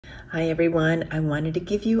Hi everyone, I wanted to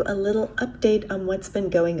give you a little update on what's been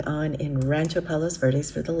going on in Rancho Palos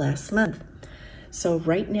Verdes for the last month. So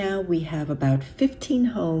right now we have about 15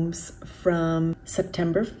 homes from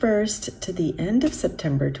September 1st to the end of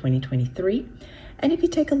September 2023. And if you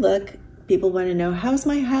take a look, people want to know, how's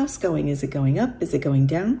my house going? Is it going up? Is it going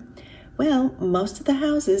down? Well, most of the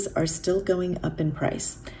houses are still going up in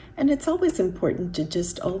price. And it's always important to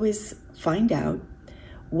just always find out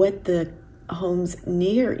what the homes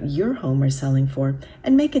near your home are selling for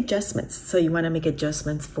and make adjustments. So you want to make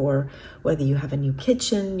adjustments for whether you have a new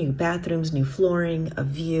kitchen, new bathrooms, new flooring, a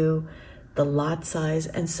view, the lot size,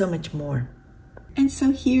 and so much more. And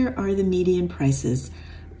so here are the median prices.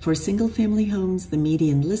 For single family homes, the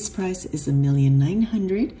median list price is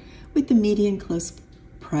 $1,900,000 with the median close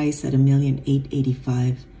price at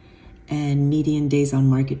 $1,885,000 and median days on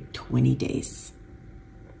market 20 days.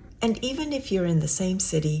 And even if you're in the same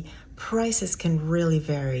city, prices can really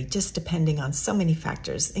vary just depending on so many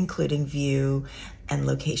factors, including view and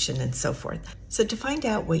location and so forth. So to find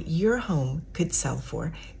out what your home could sell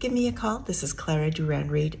for, give me a call. This is Clara Duran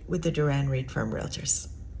Reed with the Duran Reed Firm Realtors.